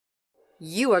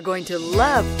You are going to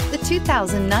love the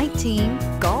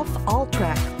 2019 Golf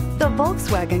Alltrack. The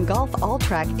Volkswagen Golf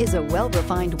Alltrack is a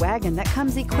well-refined wagon that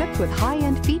comes equipped with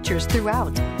high-end features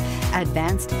throughout.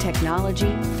 Advanced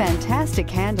technology,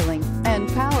 fantastic handling,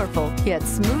 and powerful yet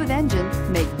smooth engine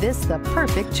make this the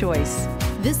perfect choice.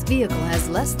 This vehicle has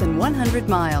less than 100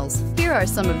 miles. Here are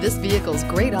some of this vehicle's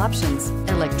great options: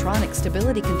 electronic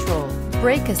stability control,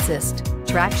 brake assist,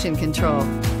 traction control,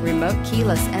 remote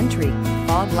keyless entry,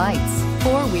 fog lights,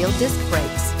 four-wheel disc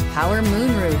brakes, power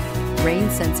moonroof, rain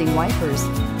sensing wipers,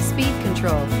 speed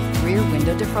control, rear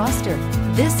window defroster.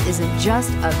 This isn't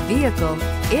just a vehicle,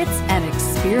 it's an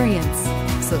experience.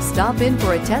 So stop in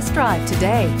for a test drive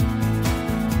today.